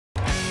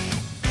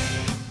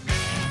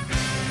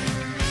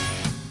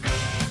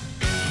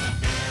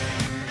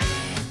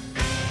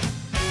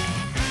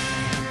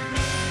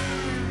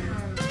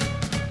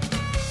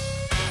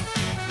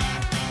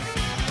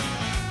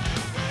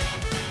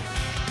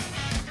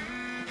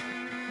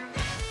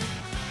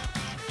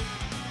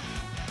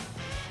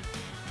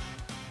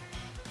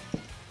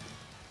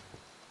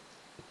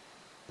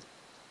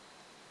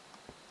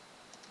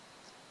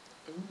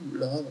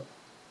lava.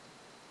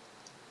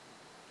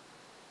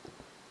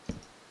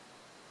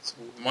 So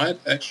we might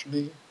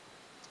actually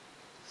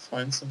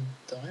find some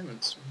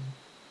diamonds.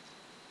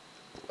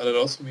 But it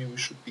also means we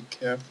should be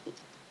careful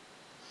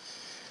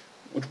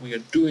what we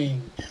are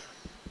doing.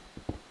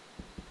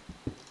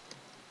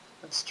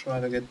 Let's try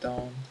to get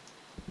down.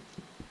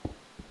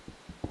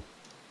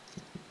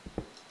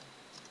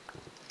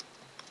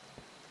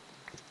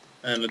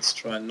 And let's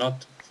try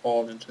not to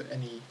fall into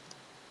any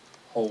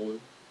hole.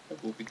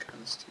 That would be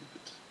kind of stupid.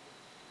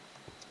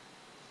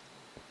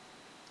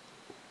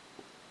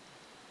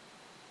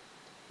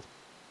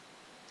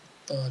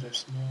 Oh,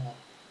 there's more.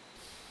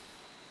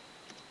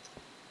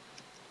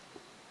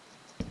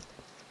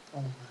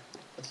 Oh man.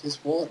 But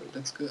here's water,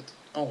 that's good.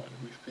 Oh, and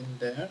we've been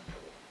there.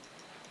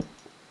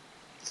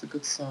 It's a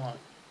good sign.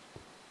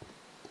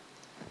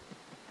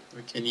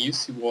 We can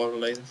use the water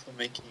later for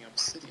making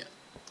obsidian.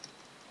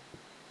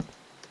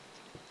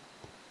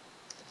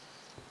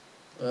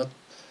 Up,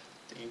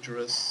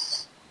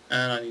 dangerous.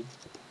 And I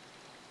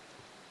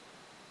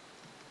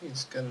need a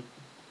skeleton.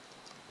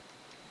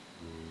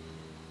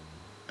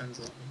 And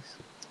zombies.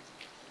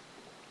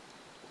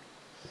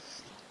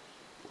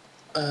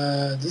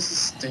 This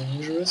is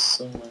dangerous,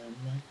 so I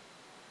might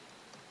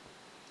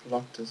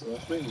block this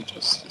off. Maybe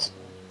just this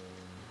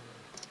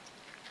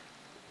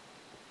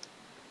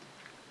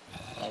one.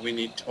 Oh, we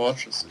need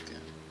torches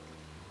again.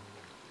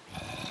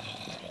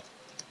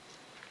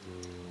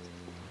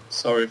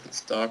 Sorry if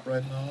it's dark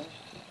right now.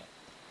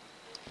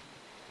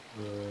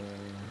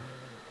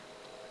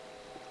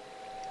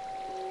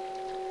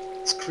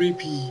 It's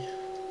creepy.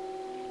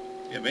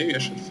 Yeah, maybe I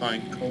should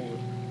find coal.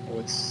 Oh,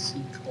 it's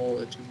sea coal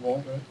that you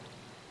water.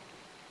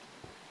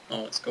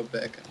 Oh, let's go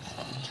back and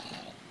find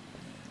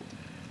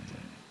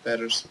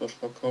better spot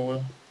for coal.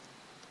 I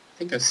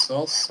think I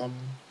saw some...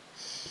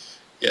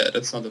 Yeah,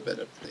 that's not a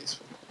better place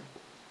for coal.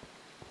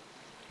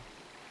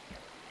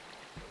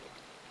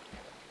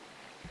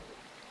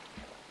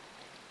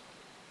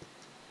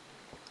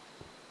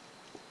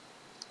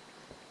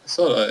 I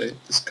thought I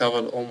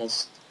discovered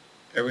almost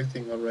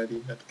everything already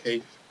in that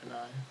cave when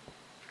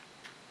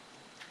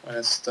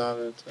I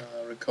started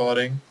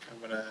recording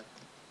and when I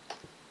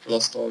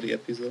lost all the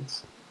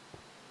episodes.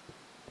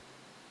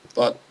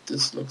 But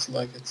this looks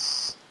like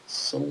it's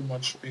so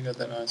much bigger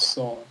than I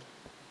thought.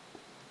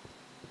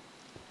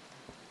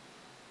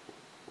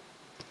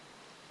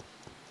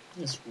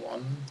 There's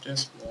one,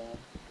 there's more.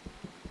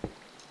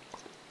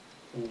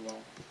 Oh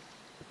wow.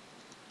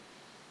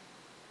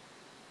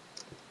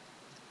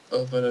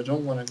 But I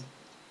don't want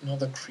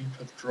another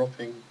creeper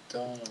dropping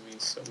down on me,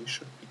 so we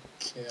should be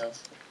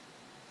careful.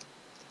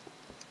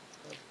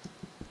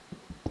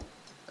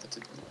 That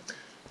didn't work.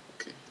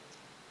 Okay.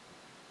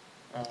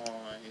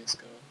 Oh, he's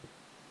go.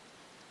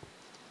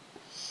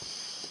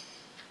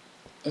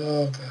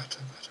 Oh god, oh god, oh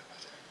god.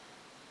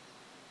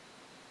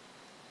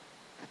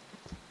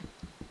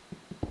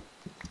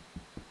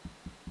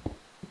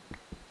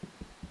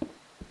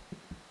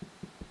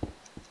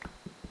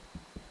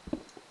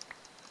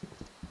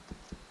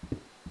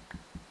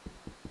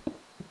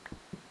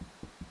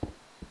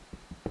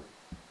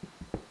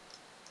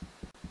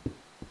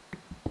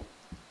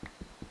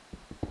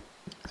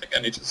 I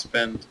need to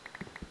spend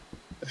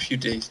a few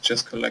days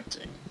just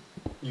collecting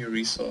new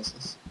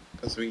resources,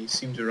 because we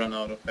seem to run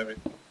out of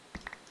everything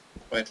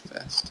quite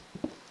fast.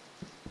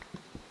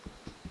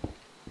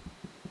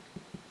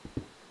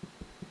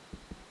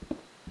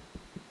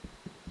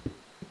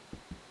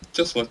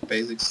 Just like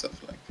basic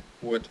stuff like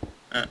wood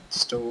and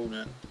stone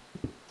and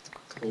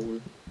coal.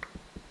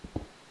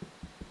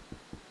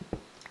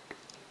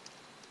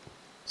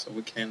 So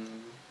we can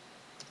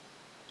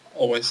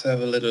always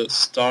have a little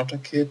starter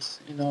kit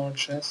in our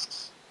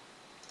chest.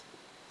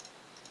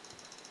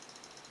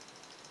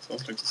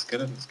 Sounds like the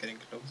skeleton is getting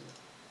closer.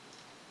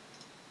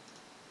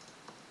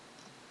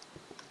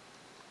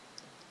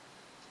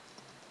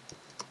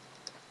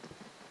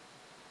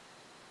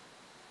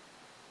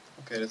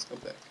 Okay, let's go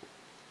back.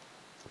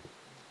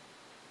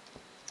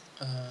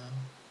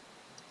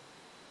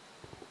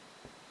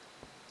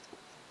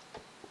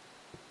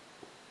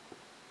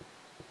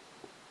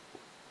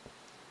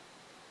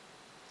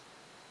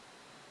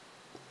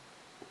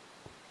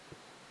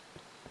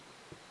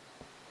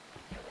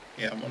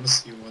 Yeah, I want to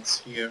see what's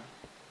here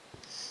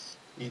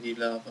near the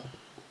lava.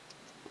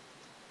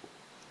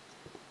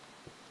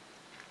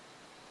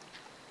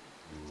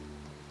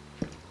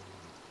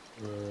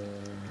 Are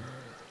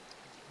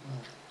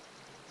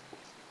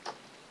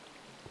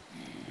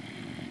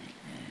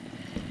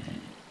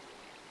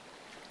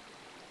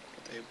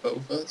they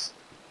above us?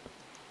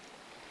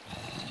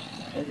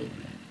 Probably.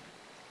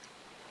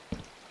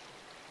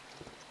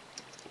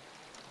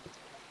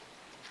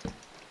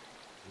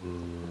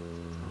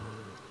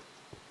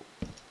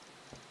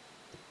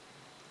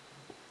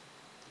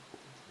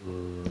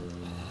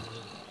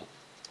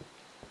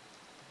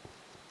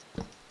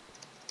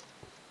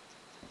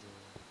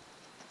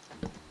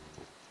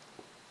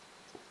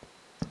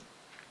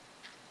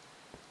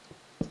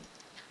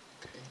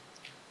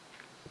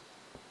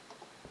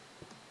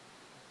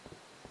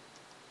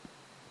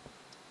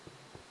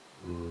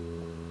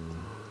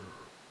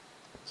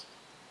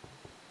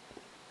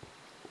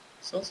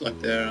 Sounds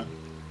like they're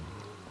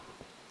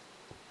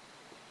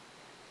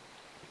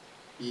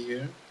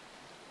here.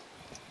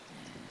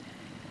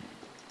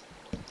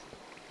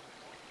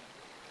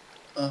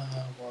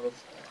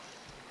 Waterfall.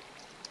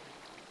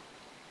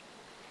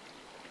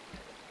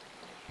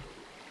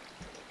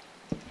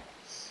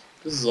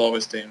 This is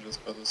always dangerous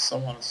because if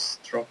someone is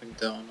dropping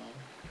down now,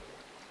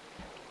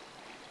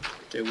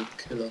 they would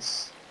kill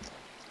us.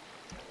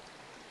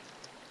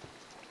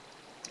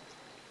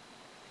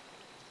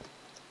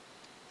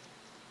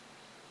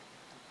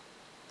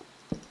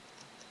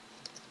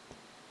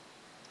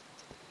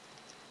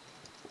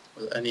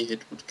 Well, any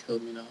hit would kill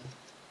me now.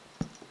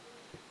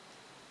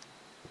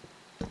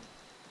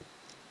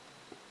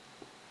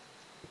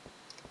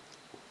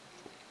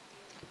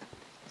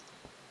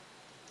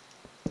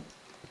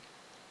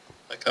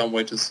 I can't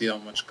wait to see how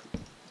much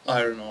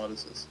iron ore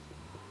this is.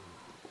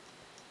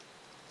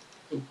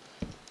 Oop.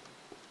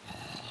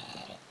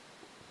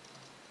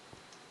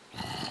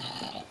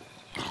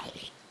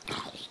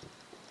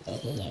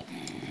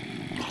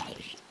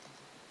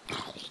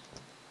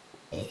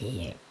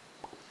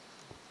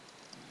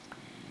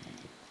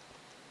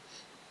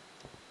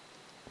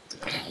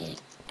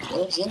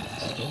 What was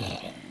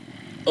that?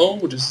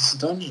 Oh, this is a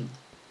dungeon.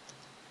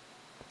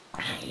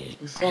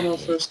 We found our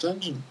first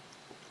dungeon.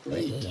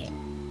 Great.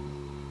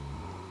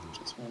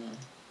 Just wanna...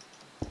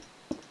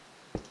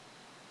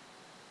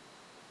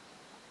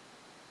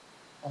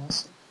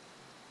 Awesome.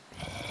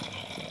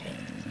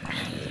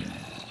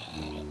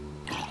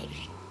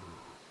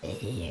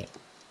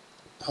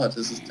 Ah,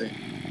 this is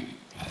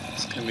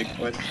this can be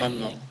quite fun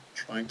now.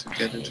 Trying to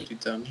get into the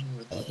dungeon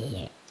with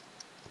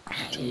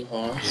 2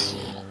 hearts.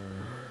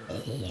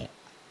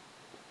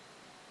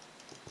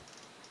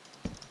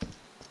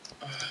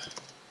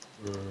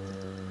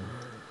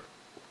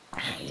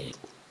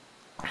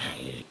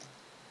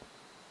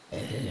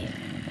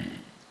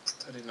 Is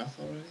that enough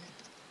already?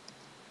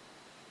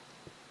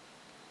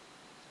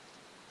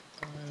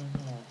 I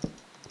don't know.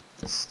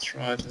 Let's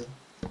try to...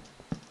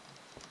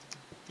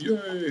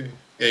 Yay!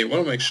 Yeah, you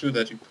want to make sure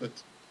that you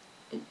put...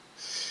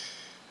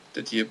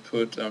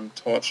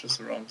 torches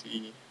around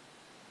the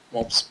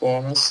mob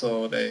spawners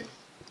so they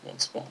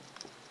won't spawn.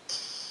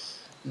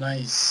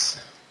 Nice.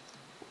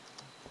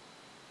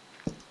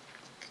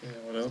 Okay,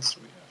 what else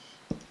do we have?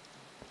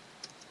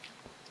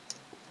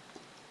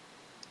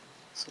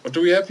 So what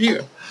do we have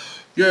here?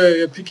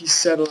 Yay, a Piggy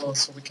saddle,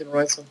 so we can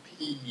ride some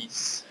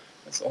piggies.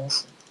 That's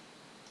awesome.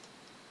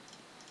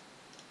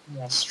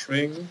 More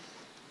string.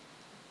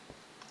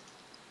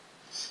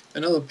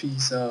 Another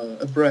piece,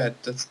 a bread,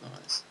 that's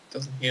nice.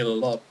 Doesn't heal a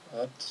lot,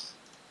 but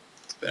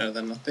it's better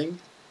than nothing.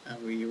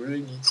 And we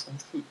really need some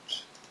food.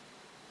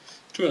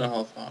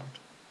 2.5 heart.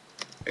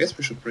 I guess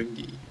we should bring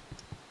the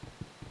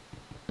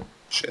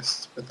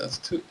chest with us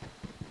too.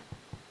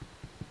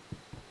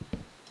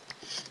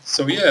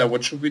 So yeah,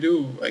 what should we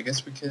do? I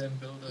guess we can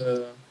build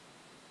a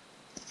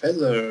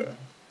feather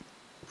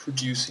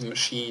producing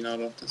machine out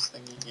of this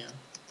thingy here.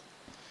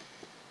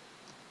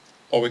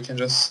 Or we can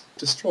just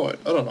destroy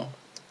it, I don't know.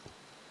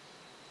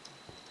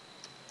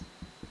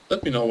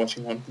 Let me know what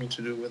you want me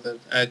to do with it.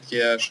 And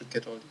yeah, I should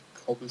get all the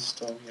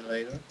cobblestone here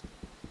later.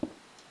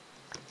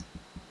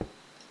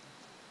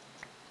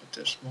 But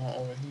there's more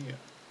over here.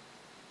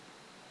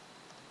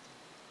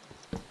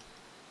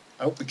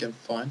 I hope we can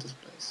find this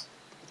place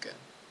again.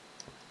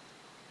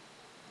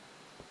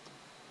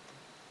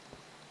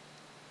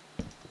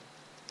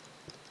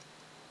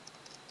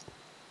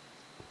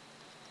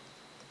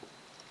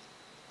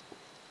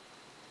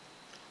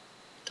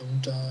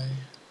 Don't die.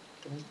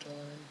 Don't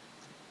die.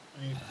 I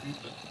need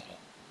people.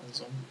 A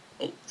zombie.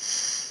 Oh.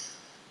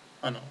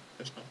 I know,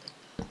 there's nothing.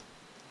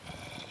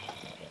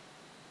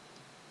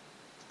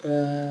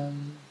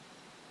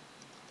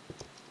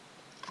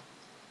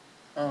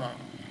 Ah.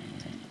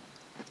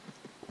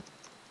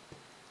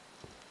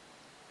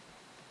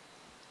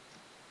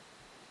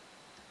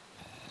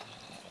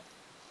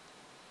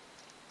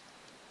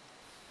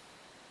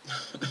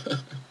 I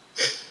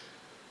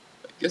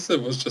guess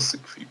that was just a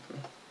creeper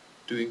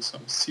doing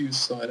some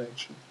suicide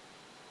action.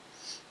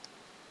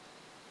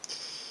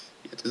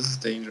 Yeah, this is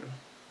dangerous.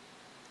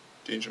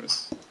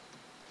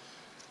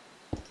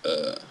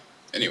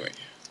 Anyway.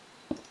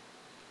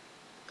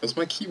 Because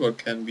my keyboard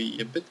can be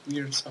a bit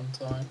weird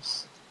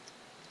sometimes.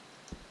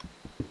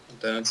 And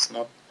then it's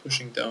not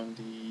pushing down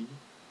the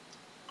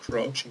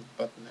crouching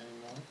button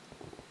anymore.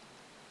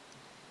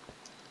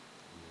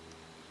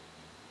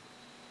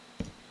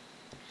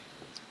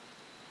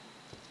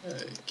 Yeah,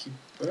 they keep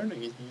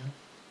burning in here.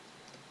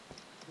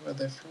 Where are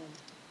they from?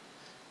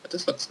 But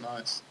this looks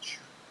nice.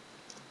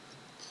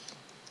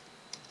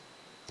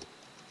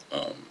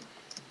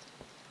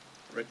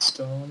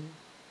 Redstone.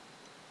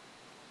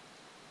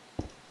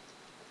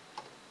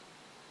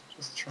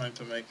 Just trying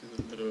to make it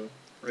a little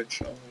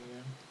rich over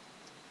here.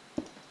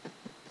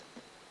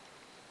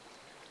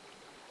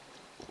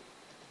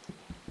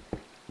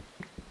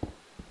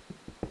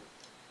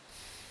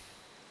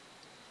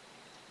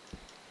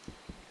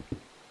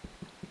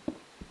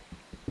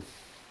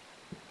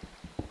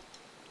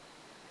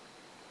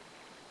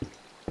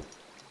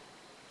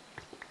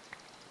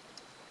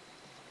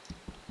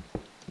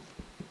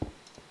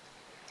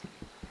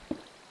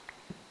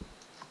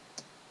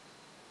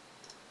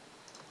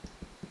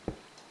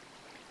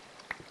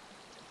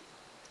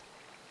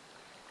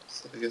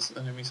 I guess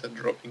enemies are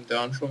dropping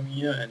down from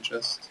here and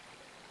just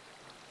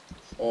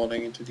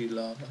falling into the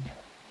lava.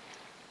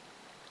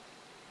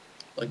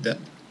 Like that.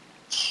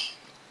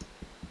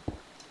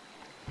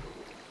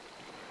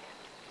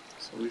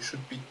 So we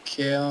should be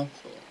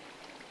careful.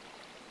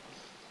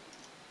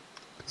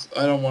 Because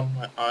I don't want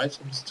my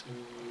items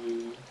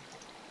to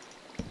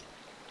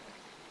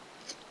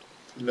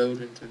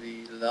float into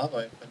the lava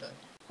if I die.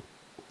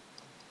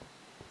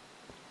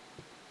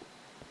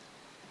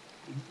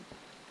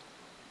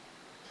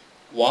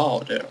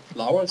 Wow, there are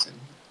flowers in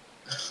here.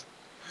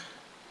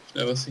 I've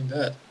never seen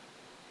that.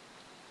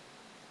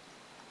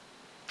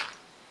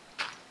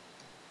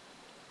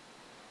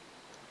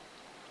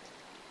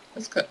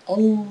 That's good.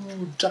 Oh,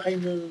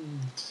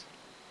 diamond!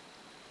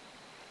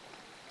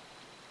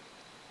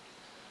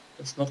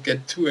 Let's not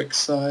get too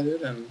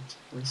excited and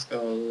risk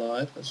our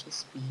life. Let's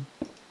just be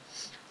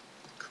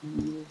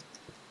cool.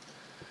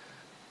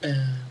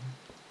 And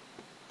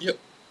yep,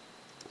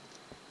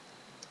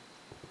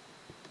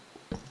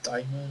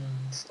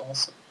 diamonds,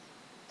 awesome.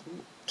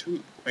 Ooh,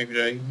 2, maybe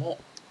there are even more.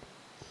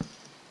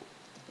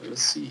 We'll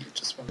see. I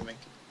just want to make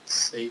it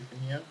safe in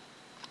here.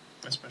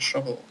 Where's my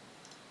shovel?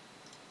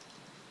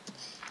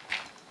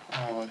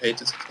 Oh, I hate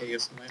this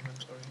chaos in my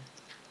inventory.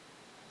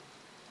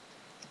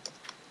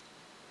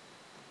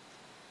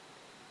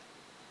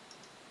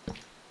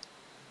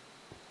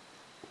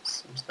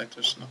 Seems like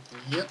there's nothing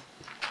here.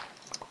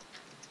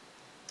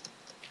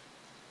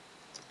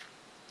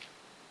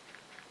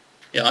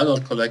 Yeah, I'm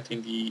not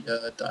collecting the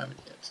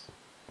diamond yet.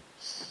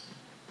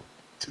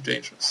 Too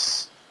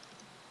dangerous.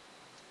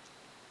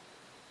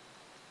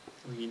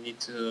 We need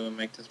to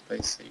make this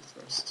place safe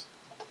first.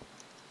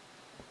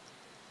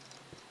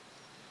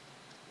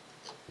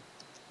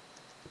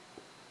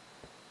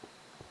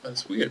 But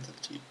it's weird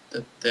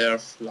that there are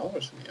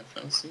flowers in here. I've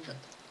never seen that.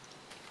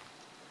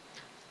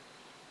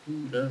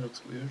 Ooh, that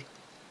looks weird.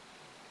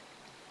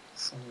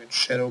 Some weird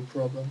shadow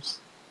problems.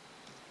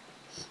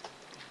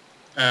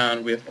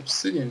 And we have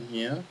obsidian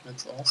here.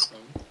 That's awesome.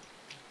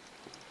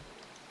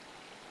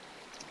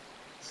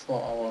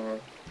 For our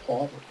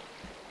portal.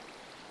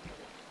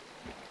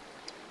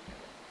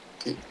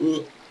 Okay,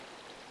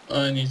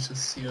 I need to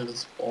seal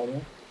this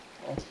portal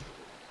off.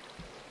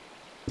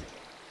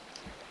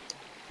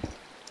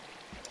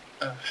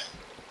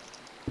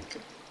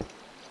 Okay.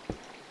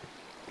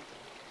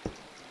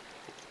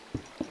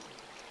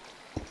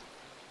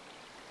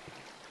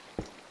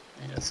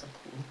 Hey, that's not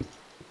cool.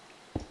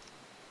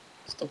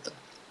 Stop that.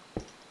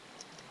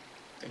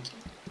 Thank you.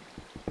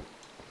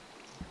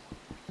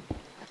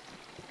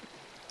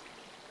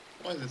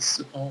 Why is it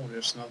so... Oh,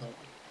 there's another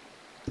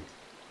one.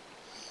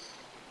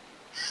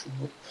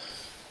 Shoop.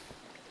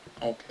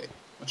 Okay,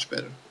 much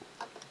better.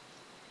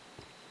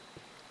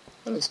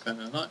 That was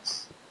kinda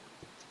nice.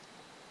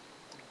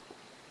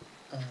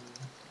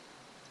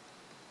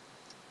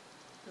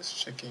 Just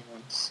checking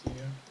what's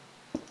here.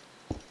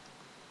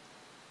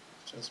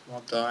 Just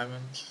more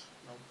diamond.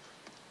 Nope.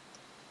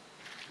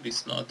 At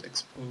least not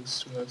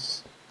exposed to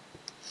us.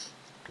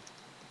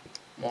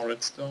 More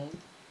redstone.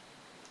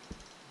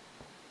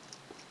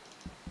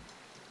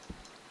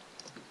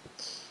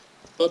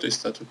 Thought they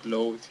start to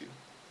glow if you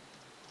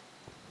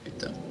hit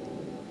them.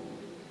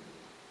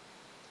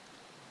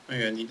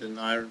 Maybe I need an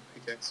iron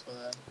pickaxe for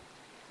that.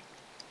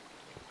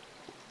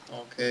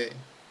 Okay,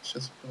 let's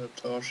just put a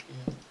torch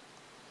here.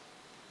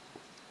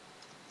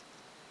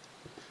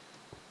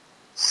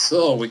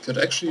 So we could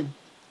actually,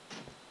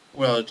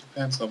 well, it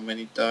depends how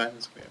many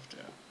diamonds we have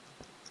there.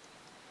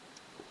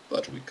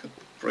 But we could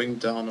bring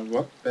down a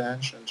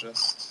workbench and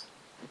just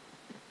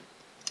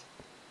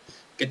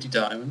get the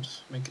diamond,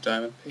 make a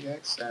diamond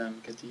pickaxe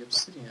and get the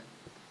obsidian.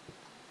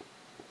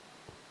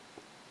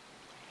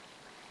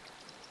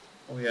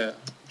 Oh yeah,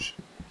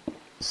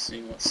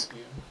 see what's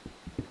here.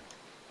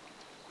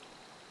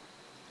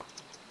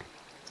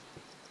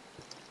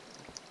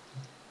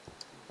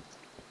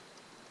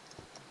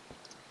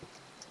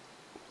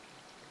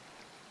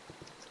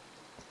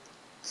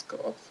 Let's go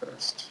up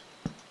first.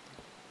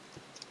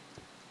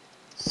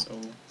 So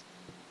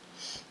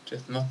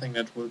there's nothing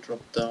that will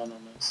drop down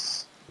on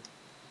us.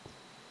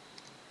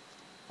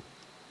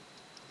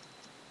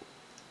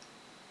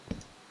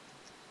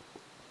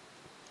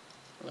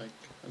 Like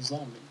a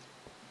zombie.